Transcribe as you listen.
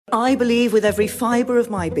I believe with every fibre of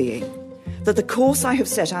my being that the course I have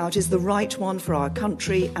set out is the right one for our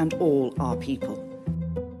country and all our people.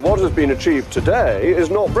 What has been achieved today is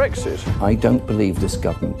not Brexit. I don't believe this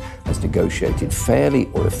government has negotiated fairly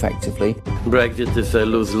or effectively. Brexit is a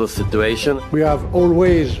lose-lose situation. We have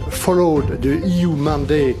always followed the EU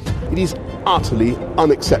mandate. It is utterly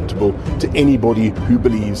unacceptable to anybody who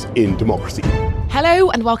believes in democracy. Hello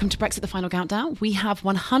and welcome to Brexit, the Final Countdown. We have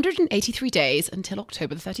 183 days until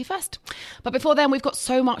October the 31st. But before then, we've got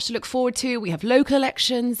so much to look forward to. We have local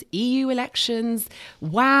elections, EU elections,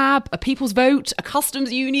 WAB, a People's Vote, a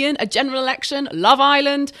Customs Union, a general election, Love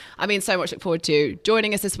Island. I mean, so much to look forward to.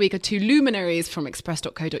 Joining us this week are two luminaries from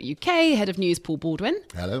express.co.uk, head of news Paul Baldwin.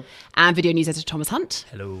 Hello. And video news editor Thomas Hunt.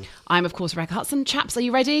 Hello. I'm, of course, Rebecca Hudson. Chaps, are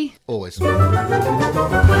you ready? Always.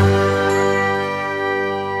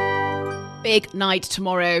 Big night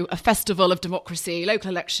tomorrow, a festival of democracy, local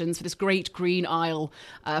elections for this great green isle.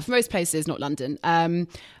 For most places, not London.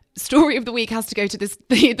 Story of the week has to go to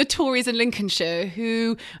the Tories in Lincolnshire,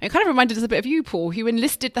 who it kind of reminded us a bit of you, Paul, who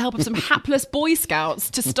enlisted the help of some hapless Boy Scouts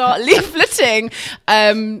to start leafleting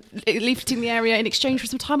the area in exchange for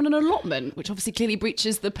some time on an allotment, which obviously clearly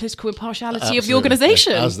breaches the political impartiality of the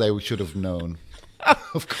organisation. As they should have known.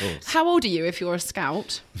 Of course. How old are you if you're a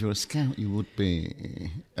scout? If you're a scout, you would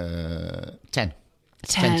be 10.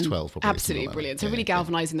 10 to 12, probably. Absolutely brilliant. So yeah, really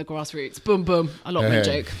galvanising the grassroots. Boom, boom. Allotment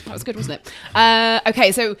joke. That was good, wasn't it?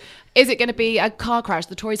 Okay, so is it going to be a car crash?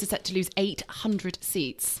 The Tories are set to lose 800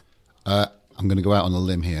 seats. I'm going to go out on a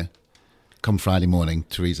limb here. Come Friday morning,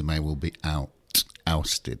 Theresa May will be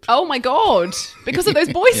ousted. Oh, my God. Because of those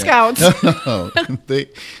Boy Scouts. No.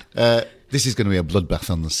 This is going to be a bloodbath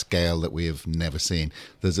on the scale that we have never seen.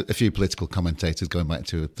 There's a few political commentators going back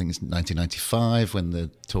to, I think it's 1995, when the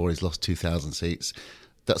Tories lost 2,000 seats.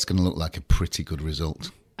 That's going to look like a pretty good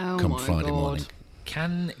result come Friday morning.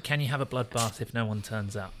 Can you have a bloodbath if no one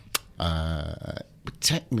turns up?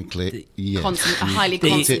 Technically, yes. A highly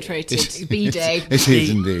concentrated B-Day. It is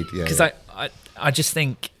indeed, yeah. Because I just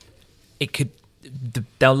think it could...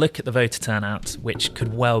 They'll look at the voter turnout, which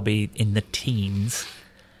could well be in the teens,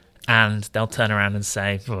 and they'll turn around and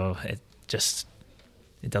say, well, it does,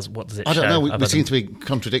 what does it show? I don't know, we seem to be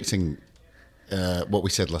contradicting what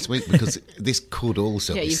we said last week, because this could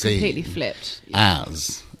also be seen completely flipped.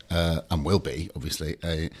 As, and will be, obviously,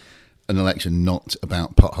 an election not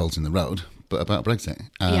about potholes in the road, but about Brexit.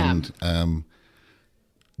 And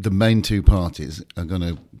the main two parties are going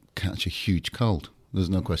to catch a huge cold.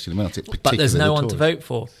 There's no question about it. But there's no one to vote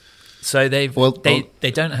for. So they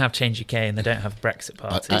don't have Change UK and they don't have Brexit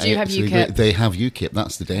Party. They do have UKIP. They have UKIP.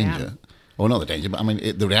 That's the danger. Yeah. Well, not the danger, but I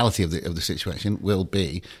mean the reality of the situation will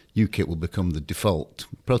be UKIP will become the default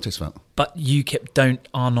protest vote. But UKIP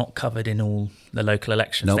are not covered in all the local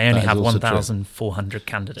elections. Nope, they only have 1,400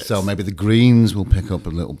 candidates. So maybe the Greens will pick up a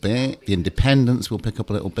little bit, the Independents will pick up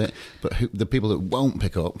a little bit, but the people that won't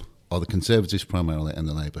pick up are the Conservatives primarily and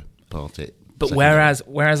the Labour Party. But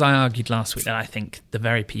whereas I argued last week that I think the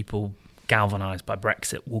very people galvanised by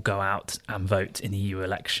Brexit will go out and vote in the EU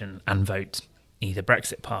election and vote either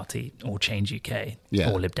Brexit Party or Change UK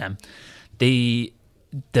or Lib Dem. The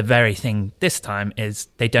very thing this time is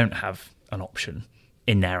they don't have an option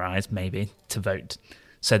in their eyes, maybe, to vote.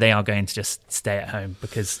 So they are going to just stay at home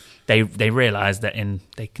because they realise that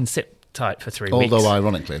they can sit tight for 3 weeks. Although,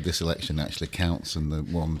 ironically, this election actually counts and the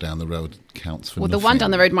one down the road counts for nothing. The one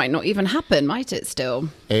down the road might not even happen, might it still?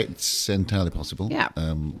 It's entirely possible. Yeah.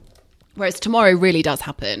 Whereas tomorrow really does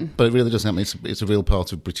happen. But it really does happen. It's a real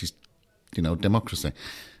part of British, democracy.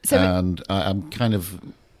 So I'm kind of...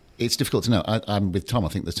 It's difficult to know. I'm with Tom. I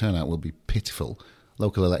think the turnout will be pitiful.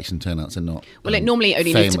 Local election turnouts are not. Well, it normally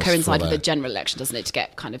only needs to coincide with the general election, doesn't it, to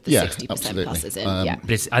get kind of the 60% pluses in.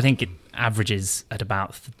 But I think it averages at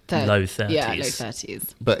about low 30s. Yeah, low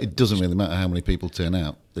 30s. But it doesn't really matter how many people turn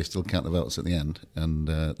out. They still count the votes at the end, and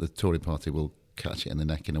the Tory party will catch it in the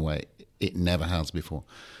neck in a way it never has before.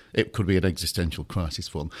 It could be an existential crisis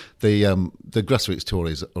for them. The grassroots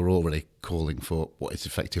Tories are already calling for what is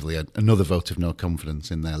effectively another vote of no confidence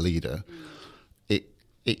in their leader.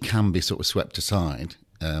 It can be sort of swept aside.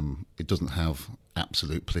 It doesn't have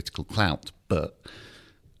absolute political clout, but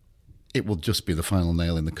it will just be the final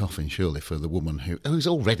nail in the coffin, surely, for the woman who's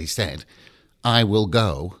already said, I will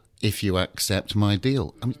go if you accept my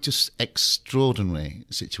deal. I mean, just extraordinary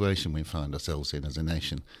situation we find ourselves in as a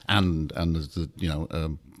nation, and as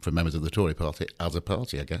for members of the Tory party, as a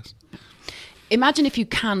party, I guess. Imagine if you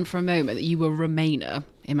can, for a moment, that you were a Remainer.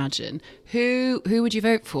 Imagine who would you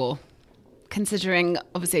vote for? considering,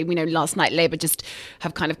 obviously, we know last night Labour just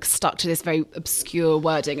have kind of stuck to this very obscure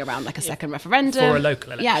wording around like a second referendum. For a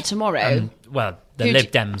local election. Yeah, tomorrow. The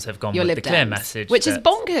Lib Dems have gone with the clear message. Which is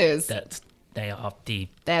bonkers. That they are the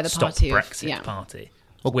Stop party Brexit party.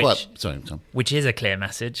 Which is a clear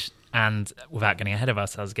message. And without getting ahead of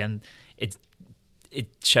ourselves again, it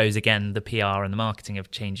shows again the PR and the marketing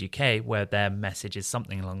of Change UK, where their message is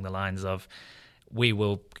something along the lines of, we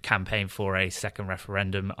will campaign for a second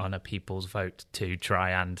referendum on a people's vote to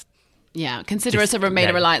try and consider us a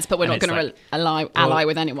Remainer alliance, but we're not going to ally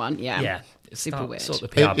with anyone. It's super weird.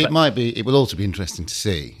 It will also be interesting to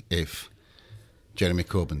see if Jeremy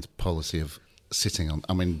Corbyn's policy of sitting on,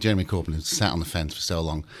 Jeremy Corbyn has sat on the fence for so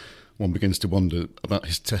long, one begins to wonder about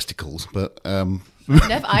his testicles, but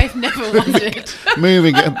I've never wondered.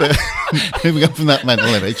 moving up from that mental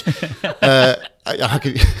image,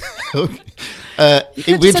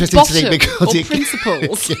 it'd be interesting to see because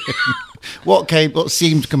principles. what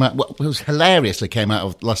seemed to come out, what was hilariously came out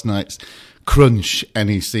of last night's Crunch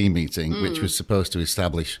NEC meeting, which was supposed to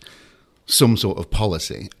establish some sort of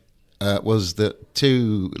policy. Was that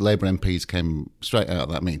 2 Labour MPs came straight out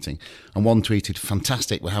of that meeting, and one tweeted,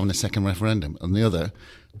 "Fantastic, we're having a second referendum," and the other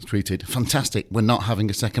tweeted, "Fantastic, we're not having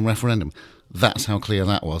a second referendum." That's how clear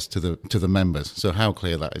that was to the members. So how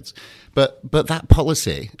clear that is. But that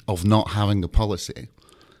policy of not having a policy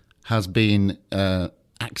has been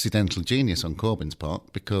accidental genius on Corbyn's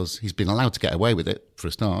part, because he's been allowed to get away with it for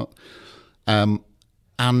a start,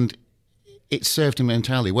 and it served him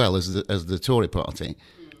entirely well as the Tory party.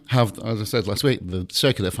 Have, as I said last week, the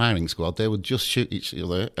circular firing squad, they would just shoot each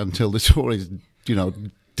other until the Tories,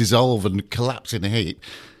 dissolve and collapse in a heap.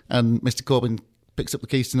 And Mr. Corbyn picks up the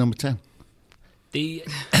keys to number 10.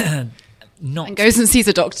 And goes and sees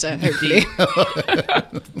a doctor, hopefully.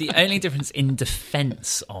 The only difference in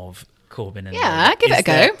defence of Corbyn and give it a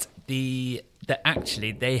go. That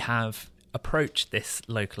actually they have approached this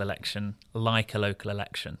local election like a local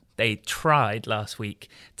election. They tried last week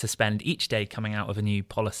to spend each day coming out with a new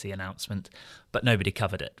policy announcement, but nobody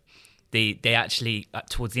covered it. They actually,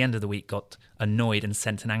 towards the end of the week, got annoyed and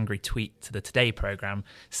sent an angry tweet to the Today programme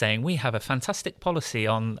saying, "We have a fantastic policy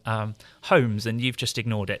on homes and you've just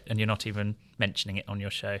ignored it and you're not even mentioning it on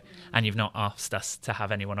your show and you've not asked us to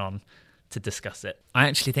have anyone on to discuss it." I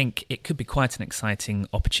actually think it could be quite an exciting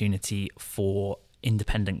opportunity for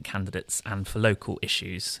independent candidates and for local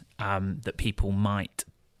issues, that people might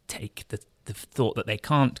take the thought that they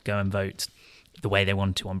can't go and vote the way they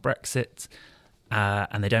want to on Brexit,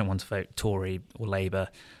 and they don't want to vote Tory or Labour,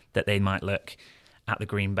 that they might look at the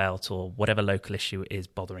Green Belt or whatever local issue is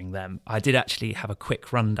bothering them. I did actually have a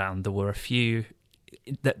quick rundown. There were a few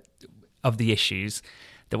of the issues.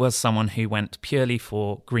 There was someone who went purely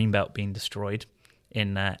for Green Belt being destroyed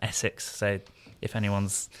in Essex, so if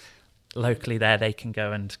anyone's locally there, they can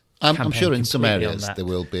go and I'm sure in some areas there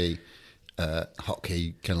will be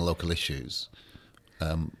hotkey kind of local issues,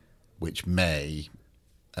 which may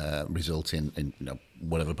result in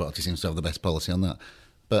whatever party seems to have the best policy on that.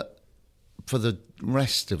 But for the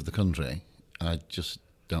rest of the country, I just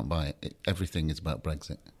don't buy it. Everything is about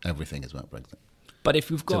Brexit. Everything is about Brexit. But if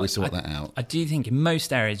we've got, so we sort that out. I do think in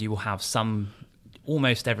most areas you will have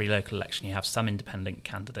almost every local election, you have some independent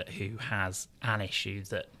candidate who has an issue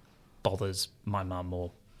that bothers my mum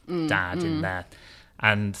or dad in there.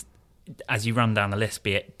 And as you run down the list,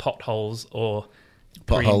 be it potholes or...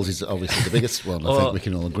 Potholes is obviously the biggest one, I think we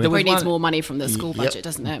can all agree. It needs more money from the school budget,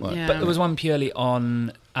 doesn't it? Right. Yeah. But there was one purely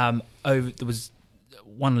on... there was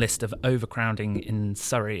one list of overcrowding in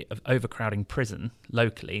Surrey, of overcrowding prison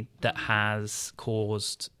locally, that has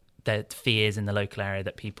caused the fears in the local area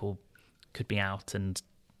that people could be out and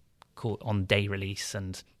caught on day release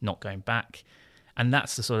and not going back. And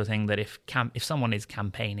that's the sort of thing that if someone is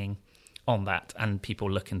campaigning on that and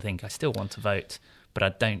people look and think, I still want to vote, but I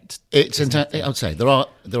don't... I would say there are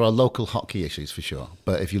local hotkey issues for sure.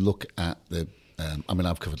 But if you look at the...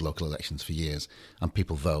 I've covered local elections for years, and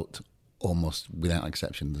people vote almost without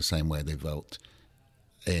exception the same way they vote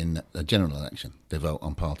in a general election. They vote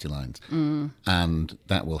on party lines. And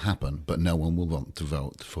that will happen, but no one will want to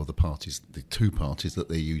vote for the two parties that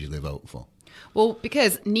they usually vote for. Well,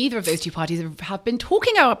 because neither of those two parties have been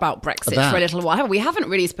talking about Brexit for a little while. We haven't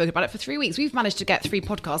really spoken about it for 3 weeks. We've managed to get 3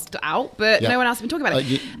 podcasts out, but no one else has been talking about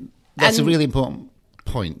it. That's a really important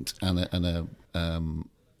point, and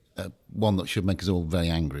one that should make us all very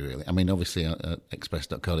angry, really. I mean, obviously, at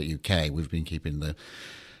express.co.uk, we've been keeping the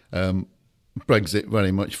Brexit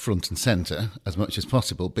very much front and centre as much as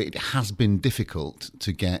possible, but it has been difficult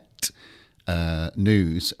to get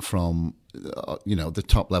news from the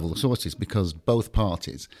top level of sources, because both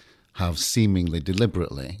parties have seemingly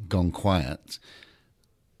deliberately gone quiet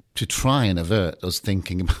to try and avert us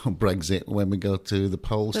thinking about Brexit when we go to the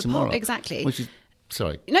polls tomorrow. Exactly. Which is,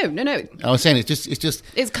 sorry. No. I was saying it's just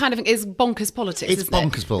it's bonkers politics. It's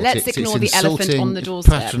bonkers politics. Let's ignore it's the elephant on the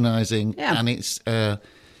doorstep. Patronising, and it's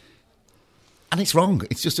wrong.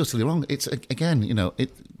 It's just utterly wrong. It's again,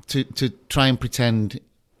 to try and pretend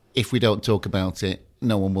if we don't talk about it,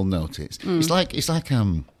 no one will notice. It's like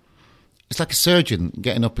a surgeon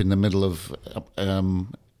getting up in the middle of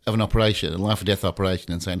an operation, a life or death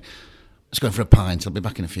operation, and saying, "Just going for a pint. I'll be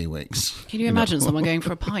back in a few weeks." Can you imagine someone going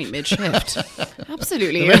for a pint mid-shift?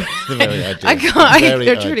 Absolutely. The very idea. I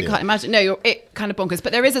truly can't imagine. No, it kind of bonkers.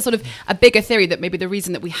 But there is a bigger theory that maybe the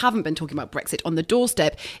reason that we haven't been talking about Brexit on the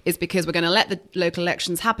doorstep is because we're going to let the local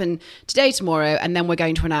elections happen today, tomorrow, and then we're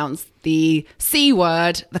going to announce the C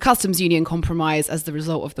word, the customs union compromise, as the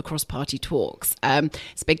result of the cross-party talks.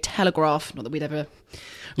 It's a big telegraph, not that we'd ever...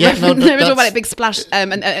 Yeah, no, talk about it, big splash.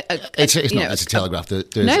 It's not as a telegraph. There's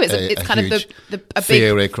it's kind of a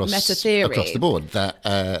theory big meta theory across the board that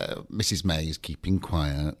Mrs May is keeping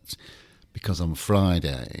quiet because on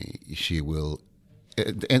Friday she will.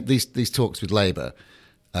 These talks with Labour,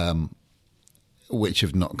 which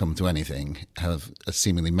have not come to anything, have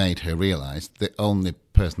seemingly made her realise the only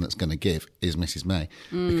person that's going to give is Mrs May.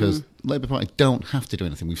 Because Labour Party don't have to do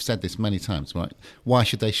anything. We've said this many times, right? Why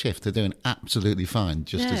should they shift? They're doing absolutely fine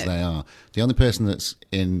just as they are. The only person that's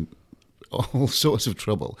in all sorts of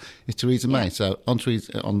trouble is Theresa May. So on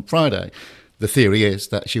Friday, the theory is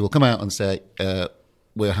that she will come out and say...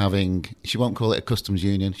 she won't call it a customs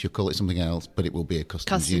union, she'll call it something else, but it will be a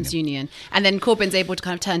customs union. And then Corbyn's able to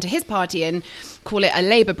kind of turn to his party and call it a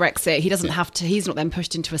Labour Brexit. He doesn't have to, he's not then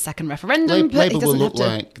pushed into a second referendum. Labour will look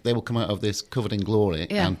like they will come out of this covered in glory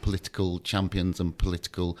and political champions and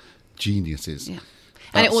political geniuses. Yeah.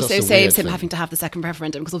 And it also saves him having to have the second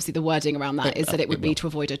referendum, because obviously the wording around that is that it would be to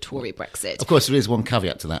avoid a Tory Brexit. Of course, there is one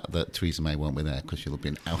caveat to that Theresa May won't be there because she'll have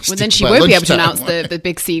been ousted. Well, then she won't be able to announce the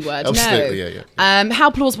big C word. Absolutely, no.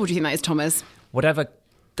 How plausible do you think that is, Thomas? Whatever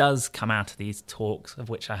does come out of these talks, of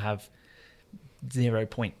which I have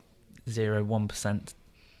 0.01%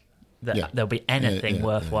 that there'll be anything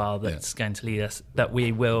worthwhile that's going to lead us, that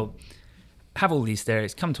we will have all these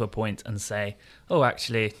theories, come to a point and say, oh,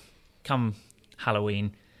 actually, come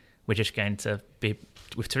Halloween, we're just going to be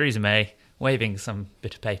with Theresa May waving some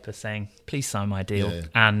bit of paper saying, please sign my deal,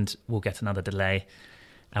 and we'll get another delay,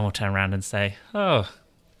 and we'll turn around and say, oh,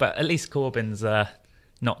 but at least Corbyn's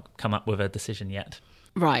not come up with a decision yet.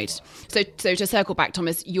 Right. So to circle back,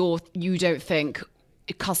 Thomas, you don't think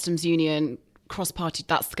customs union cross-party,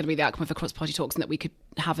 that's going to be the outcome of the cross-party talks, and that we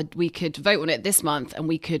could vote on it this month and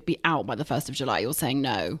we could be out by the 1st of July. You're saying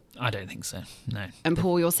no? I don't think so, no. And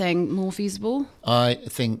Paul, you're saying more feasible? I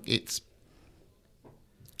think it's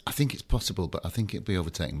possible, but I think it'll be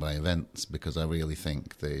overtaken by events, because I really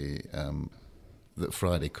think that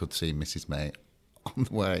Friday could see Mrs May on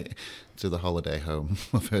the way to the holiday home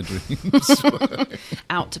of her dreams.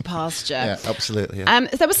 Out to pasture. Yeah, absolutely. Yeah.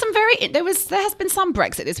 There has been some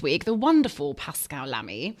Brexit this week. The wonderful Pascal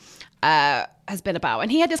Lamy has been about,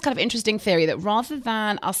 and he had this kind of interesting theory that rather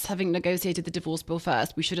than us having negotiated the divorce bill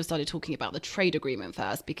first, we should have started talking about the trade agreement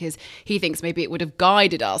first, because he thinks maybe it would have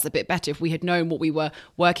guided us a bit better if we had known what we were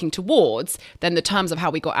working towards. Then the terms of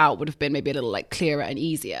how we got out would have been maybe a little clearer and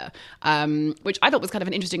easier, which I thought was kind of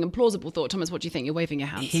an interesting and plausible thought. Thomas, what do you think? You're waving your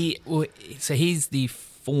hands. He's the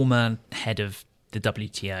former head of the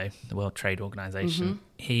WTO, the World Trade Organization. Mm-hmm.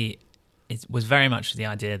 He was very much the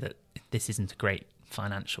idea that this isn't a great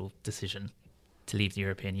financial decision to leave the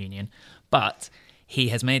European Union, but he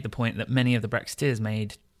has made the point that many of the Brexiteers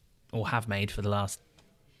have made for the last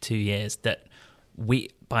 2 years, that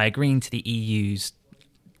by agreeing to the EU's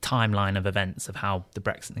timeline of events of how the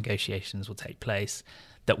Brexit negotiations will take place,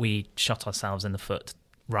 that we shot ourselves in the foot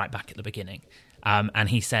right back at the beginning. And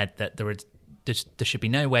he said that there should be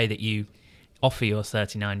no way that you offer your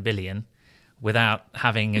 39 billion without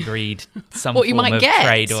having agreed some what you form might of get.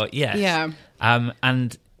 trade or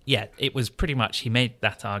it was pretty much, he made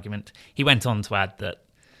that argument. He went on to add that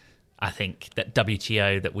I think that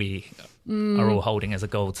WTO that we are all holding as a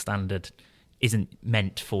gold standard isn't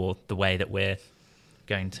meant for the way that we're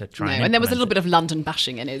going to try and there was a little bit of London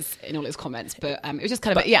bashing in all his comments, but it was just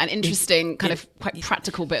kind of an interesting quite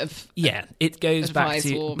practical bit of it goes back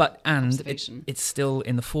to observation. It's still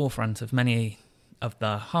in the forefront of many of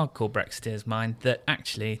the hardcore Brexiteers' mind that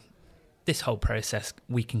actually this whole process,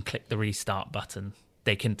 we can click the restart button.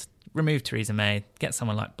 They can remove Theresa May, get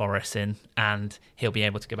someone like Boris in, and he'll be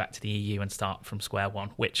able to go back to the EU and start from square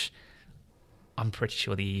one, which I'm pretty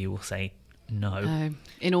sure the EU will say no.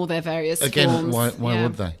 In all their various Again, forms. why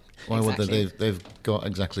would they? Why would they? They've got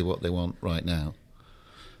exactly what they want right now.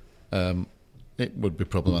 It would be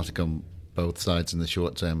problematic on both sides in the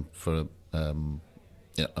short term for a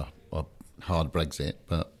hard Brexit,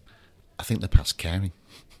 but I think they're past caring.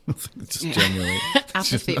 Just genuinely.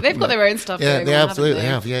 Apathy. They've got their own stuff going on. Yeah, they absolutely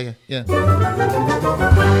have. Yeah.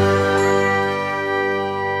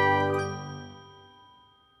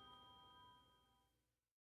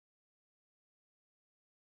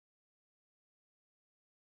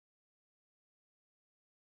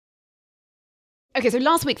 Okay, so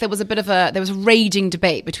last week there was a raging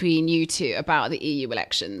debate between you two about the EU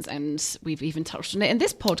elections, and we've even touched on it in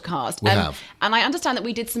this podcast. We have. And I understand that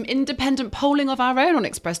we did some independent polling of our own on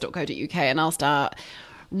express.co.uk and asked our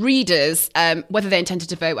readers whether they intended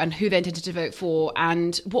to vote and who they intended to vote for,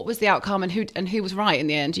 and what was the outcome and who was right in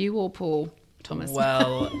the end. You or Paul Thomas?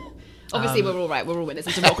 Well, obviously we're all right. We're all winners.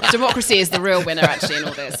 And democracy is the real winner actually in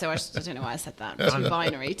all this. So I don't know why I said that. Too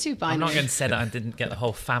binary. I'm not going to say that I didn't get the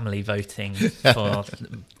whole family voting for.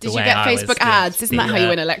 Did you get Facebook ads? Isn't that how you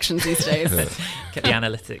win elections these days? Get the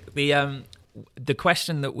analytic. The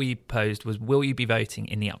question that we posed was, will you be voting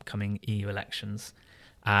in the upcoming EU elections?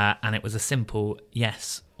 And it was a simple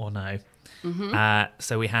yes or no. Mm-hmm.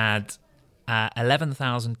 So we had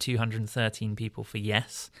 11,213 people for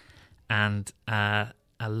yes, and a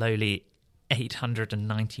lowly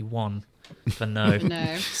 891 for no.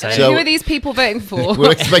 So who are these people voting for?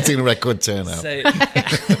 We're expecting a record turnout.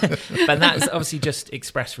 But that's obviously just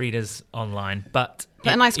Express readers online. But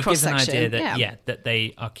a nice cross-section. It gives an idea that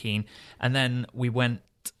they are keen. And then we went...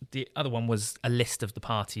 The other one was a list of the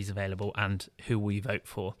parties available and who will you vote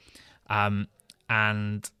for.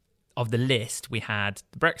 And of the list, we had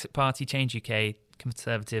the Brexit Party, Change UK,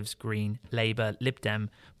 Conservatives, Green, Labour, Lib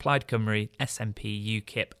Dem, Plaid Cymru, SNP,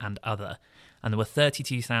 UKIP and other. And there were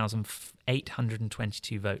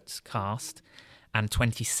 32,822 votes cast, and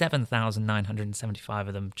 27,975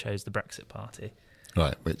 of them chose the Brexit Party.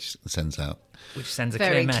 Right, which sends a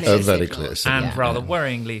clear message. A very clear signal. And rather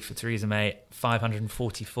worryingly for Theresa May,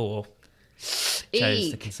 544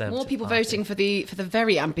 chose the Conservative More people Party. voting for the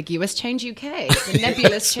very ambiguous Change UK, the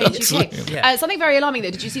nebulous Change UK. Yeah. Something very alarming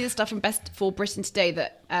though. Did you see the stuff from Best for Britain today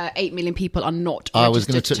that 8 million people are not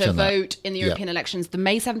registered to vote in the European elections? The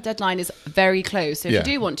May 7th deadline is very close. So if you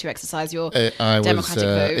do want to exercise your democratic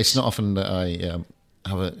vote, it's not often that I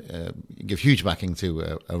give huge backing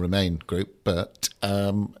to a Remain group, but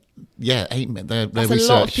their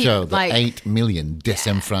research showed that 8 million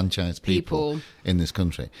disenfranchised people in this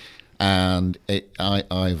country. And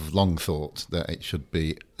I've long thought that it should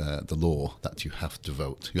be the law that you have to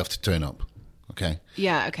vote. You have to turn up. Okay.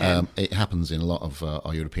 Yeah. Okay. It happens in a lot of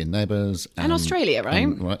our European neighbours and Australia, right?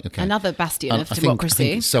 Right. Okay. Another bastion of democracy. I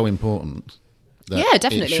think it's so important.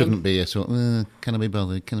 Definitely. It shouldn't be a sort of, can I be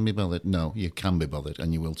bothered? Can I be bothered? No, you can be bothered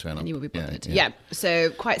and you will turn up. And you will be bothered. Yeah. So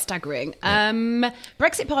quite staggering.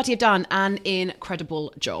 Brexit Party have done an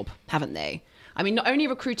incredible job, haven't they? I mean, not only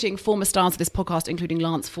recruiting former stars of this podcast, including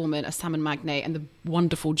Lance Foreman, a salmon magnate, and the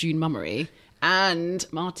wonderful June Mummery, and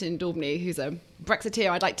Martin Daubney, who's a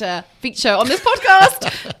Brexiteer I'd like to feature on this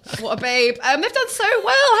podcast. What a babe. They've done so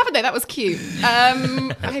well, haven't they? That was cute.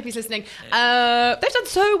 I hope he's listening. They've done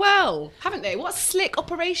so well, haven't they? What a slick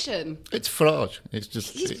operation. It's Farage. It's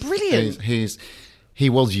just... He's brilliant. He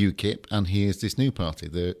was UKIP, and he is this new party.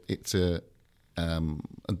 The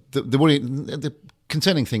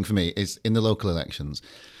concerning thing for me is in the local elections,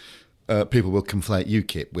 people will conflate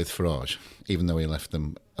UKIP with Farage, even though he left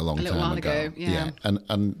them a long time ago. Yeah.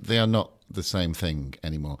 And they are not the same thing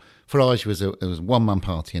anymore. Farage was a one-man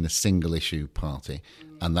party and a single-issue party,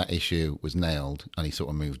 and that issue was nailed, and he sort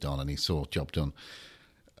of moved on, and he saw job done.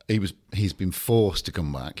 He's been forced to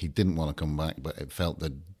come back. He didn't want to come back, but it felt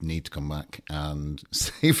the need to come back and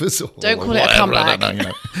save us all. Don't call it a comeback. I don't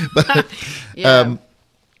know, But, yeah.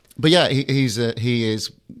 But yeah, he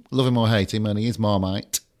is, love him or hate him, and he is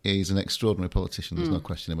Marmite. He's an extraordinary politician. There's no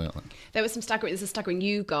question about that. There's a staggering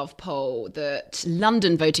YouGov poll that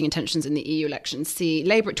London voting intentions in the EU elections see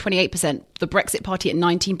Labour at 28%, the Brexit Party at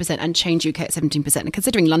 19%, and Change UK at 17%. And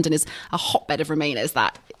considering London is a hotbed of Remainers,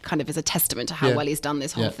 that kind of is a testament to how well he's done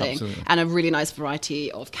this whole thing. Absolutely. And a really nice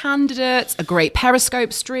variety of candidates, a great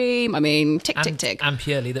Periscope stream. I mean, tick. And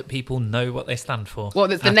purely that people know what they stand for. Well,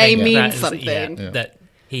 the name means something. That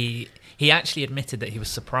he actually admitted that he was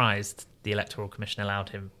surprised the Electoral Commission allowed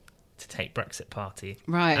him to take Brexit Party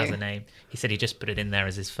as a name. He said he just put it in there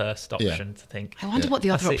as his first option to think. I wonder what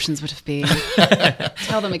the other options would have been.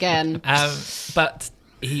 Tell them again. But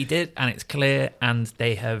he did, and it's clear, and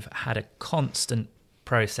they have had a constant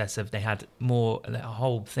process of, they had a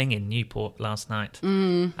whole thing in Newport last night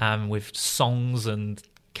with songs and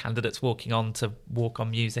candidates walking on to walk on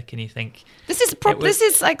music, and you think this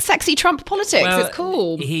is like sexy Trump politics. Well, it's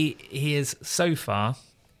cool. He is so far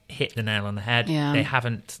hit the nail on the head. Yeah. They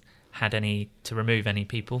haven't had any to remove any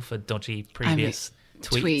people for dodgy previous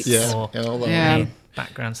tweets or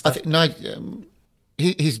background stuff. I think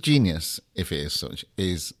his genius, if it is such,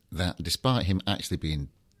 is that despite him actually being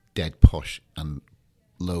dead posh and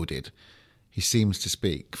loaded, he seems to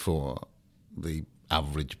speak for the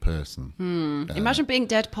average person. Imagine being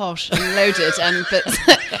dead posh and loaded, but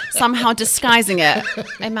somehow disguising it.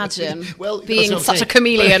 Imagine being such a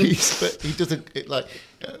chameleon. But he doesn't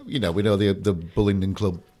we know the Bullingdon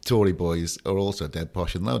Club Tory boys are also dead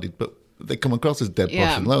posh and loaded, but they come across as dead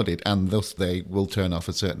posh and loaded, and thus they will turn off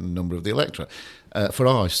a certain number of the electorate.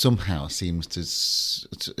 Farage somehow seems to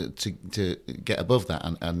get above that,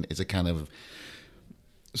 and is a kind of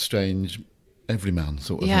strange everyman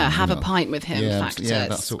sort of thing, have a pint with him factor. Yeah,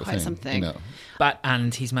 that sort of quite thing. Something.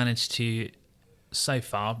 And he's managed to so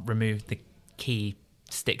far remove the key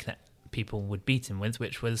stick that people would beat him with,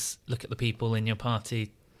 which was look at the people in your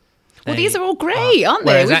party. Well, these are all grey, aren't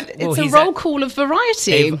they? It's a roll call of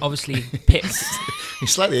variety. They've obviously picked.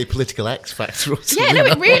 It's like a political X Factor. Yeah, no,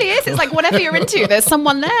 it really is. It's like whatever you're into, there's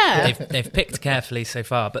someone there. They've picked carefully so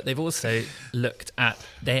far, but they've also looked at.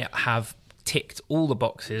 They have ticked all the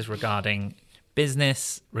boxes regarding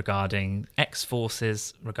business, regarding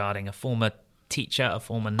ex-forces, regarding a former teacher, a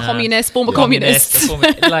former nurse, former communist.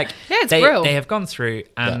 It's real. They have gone through,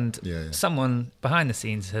 and someone behind the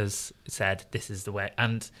scenes has said, "This is the way."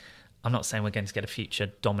 And I'm not saying we're going to get a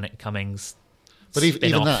future Dominic Cummings, but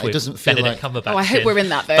even that, it doesn't feel Benedict like. I hope we're in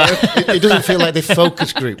that though. It doesn't feel like they've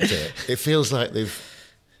focus grouped it. It feels like they've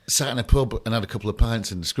sat in a pub and had a couple of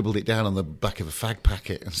pints and scribbled it down on the back of a fag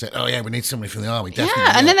packet and said, "Oh yeah, we need somebody from the army." Definitely.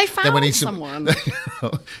 Yeah, and then they found someone.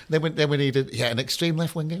 Then we needed an extreme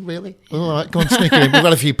left winger. Really? All right, go on, sneak in. We've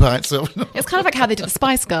got a few pints. So. It's kind of like how they did the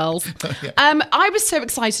Spice Girls. I was so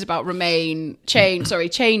excited about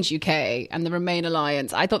Change UK and the Remain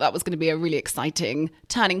Alliance. I thought that was going to be a really exciting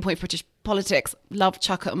turning point for British politics. Love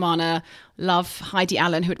Chuka Umunna, love Heidi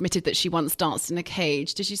Allen, who admitted that she once danced in a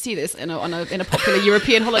cage. Did you see this in a popular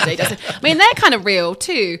European holiday? I mean, they're kind of real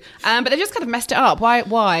too, but they just kind of messed it up.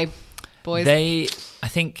 Why, boys? I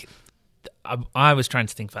think I was trying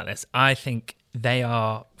to think about this. I think they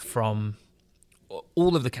are from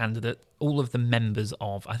all of the candidates, all of the members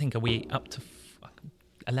of. I think are we up to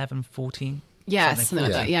 11, 14? Yes, something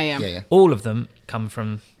like that. Yeah. All of them come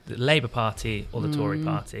from the Labour Party or the Tory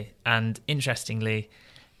Party. And interestingly,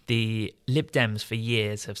 the Lib Dems for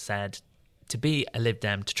years have said to be a Lib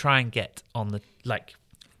Dem, to try and get on the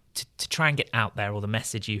to try and get out there, or the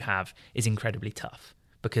message you have is incredibly tough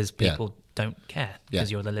because people don't care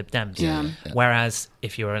because you're the Lib Dems. Whereas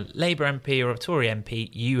if you're a Labour MP or a Tory MP,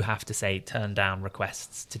 you have to say turn down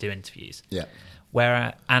requests to do interviews.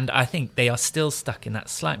 And I think they are still stuck in that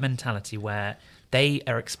slight mentality where they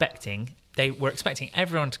were expecting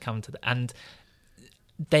everyone to come to and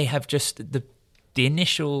they have just the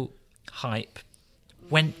initial hype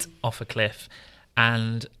went off a cliff,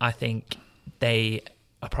 and I think they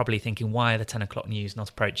are probably thinking, why are the 10 o'clock news not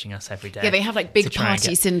approaching us every day? Yeah, they have like big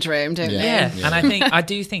party syndrome, don't they? Yeah, and I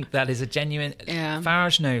do think that is a genuine.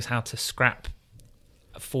 Farage knows how to scrap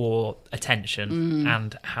for attention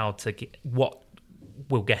and how to get what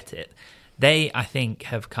will get it. They, I think,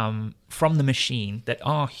 have come from the machine that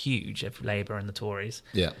are huge of Labour and the Tories.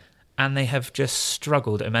 Yeah. And they have just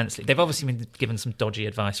struggled immensely. They've obviously been given some dodgy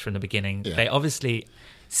advice from the beginning. They obviously...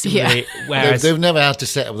 Whereas they've never had to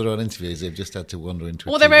set up their own interviews. They've just had to wander into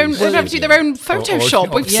they've had to do their own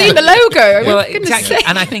Photoshop. We've seen the logo. Well, exactly.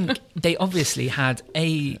 And I think they obviously had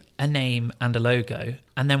a name and a logo,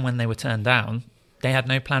 and then when they were turned down, they had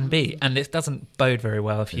no plan B, and it doesn't bode very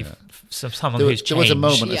well if you've someone who's changed. There was a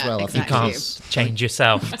moment as well. Exactly. You can't change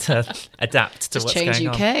yourself to adapt to what's going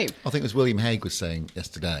on. I think it was William Hague was saying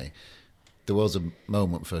yesterday, there was a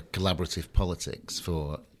moment for collaborative politics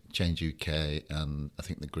for Change UK and I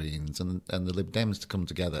think the Greens and the Lib Dems to come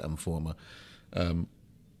together and form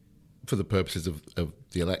for the purposes of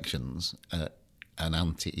the elections, an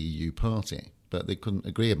anti-EU party. But they couldn't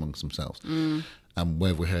agree amongst themselves. And where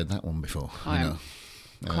have we heard that one before? Quite.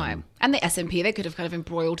 And the SNP, they could have kind of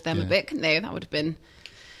embroiled them a bit, couldn't they? That would have been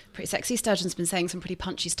pretty sexy. Sturgeon's been saying some pretty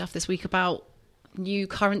punchy stuff this week about new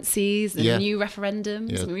currencies and new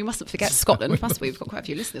referendums. I mean, we mustn't forget Scotland, must we? We've got quite a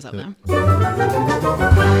few listeners up there.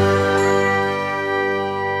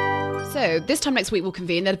 So this time next week we'll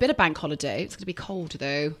convene. There's a bit of bank holiday. It's going to be cold,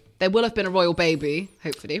 though. There will have been a royal baby,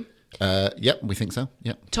 hopefully. Yep, we think so.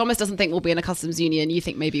 Yep. Thomas doesn't think we'll be in a customs union. You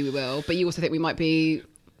think maybe we will, but you also think we might be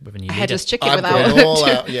with a new headless leader. chicken without. Going all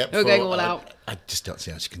out. Yep, We're going all out. I just don't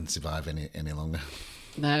see how she can survive any longer.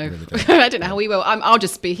 No, Really I don't know how we will. I'll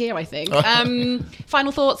just be here, I think.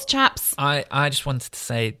 Final thoughts, chaps? I just wanted to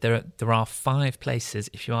say there are 5 places,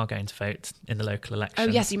 if you are going to vote in the local elections.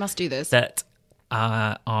 Oh, yes, you must do this. That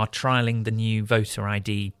are trialling the new voter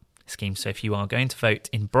ID scheme. So if you are going to vote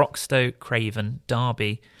in Broxtowe, Craven,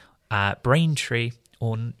 Derby, Braintree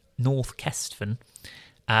or North Kestven,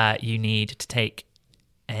 you need to take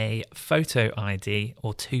a photo ID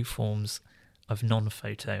or 2 forms of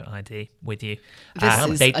non-photo ID with you. They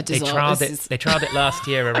trialled it last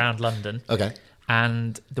year around London. Okay.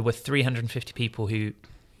 And there were 350 people who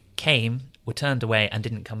came, were turned away and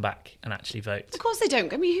didn't come back and actually vote. Of course they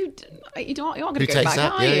don't. I mean, you're not going to go takes back,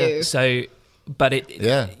 that? are Yeah, you? yeah. So, but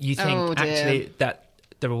you think Oh, dear. actually that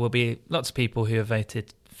there will be lots of people who have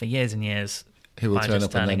voted for years and years Who will by turn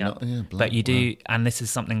just up and turning then up. not- yeah, but you do, wow. and this is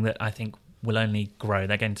something that I think will only grow.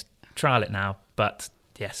 They're going to trial it now, but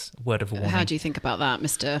yes, word of a warning. How do you think about that,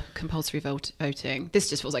 Mr. Compulsory voting? This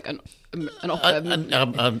just feels like an offer.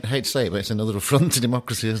 I hate to say it, but it's another affront to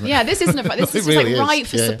democracy, isn't it? Yeah, this isn't a. This It is really just like is. right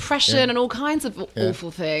for Yeah, suppression yeah. and all kinds of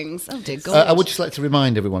awful things. Oh dear God! I would just like to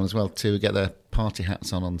remind everyone as well to get their party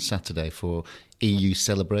hats on Saturday for EU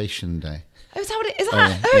Celebration Day. Oh, is that what it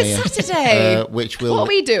is? It's Saturday. Which will, what are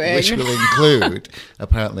we doing? Which will include,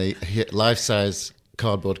 apparently, life-size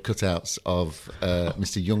cardboard cutouts of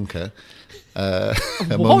Mr. Juncker,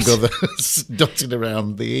 among others, dotted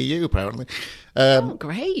around the EU, apparently.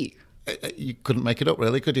 Great. You couldn't make it up,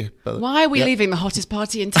 really, could you? But, Why are we leaving the hottest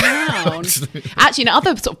party in town? Actually,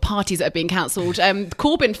 other sort of parties that are being cancelled.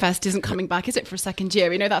 Corbyn Fest isn't coming back, is it, for a second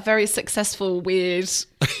year? You know, that very successful, weird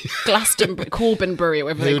Glastonbury, Corbynbury, or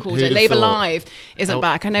whatever they called it. Labour Live isn't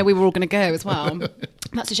back. I know we were all going to go as well.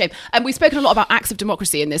 That's a shame. We've spoken a lot about acts of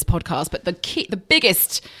democracy in this podcast, but the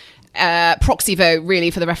biggest proxy vote really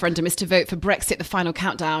for the referendum is to vote for Brexit, the final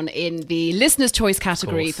countdown, in the Listener's Choice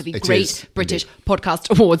category for the Great British Podcast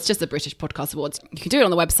Awards, just the British Podcast Awards. You can do it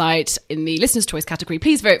on the website in the Listener's Choice category.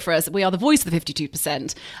 Please vote for us. We are the voice of the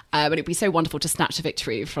 52%, but it'd be so wonderful to snatch a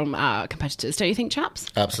victory from our competitors, don't you think, chaps?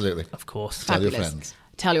 Absolutely. Of course. Tell Fabulous. your friends.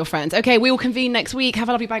 Tell your friends. Okay, we will convene next week. Have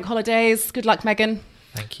a lovely bank holidays. Good luck, Megan.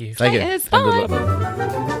 Thank you. Thank you. Cheers. And good Bye.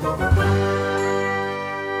 luck.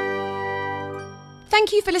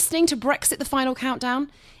 Thank you for listening to Brexit, the Final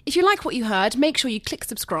Countdown. If you like what you heard, make sure you click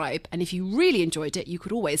subscribe. And if you really enjoyed it, you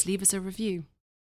could always leave us a review.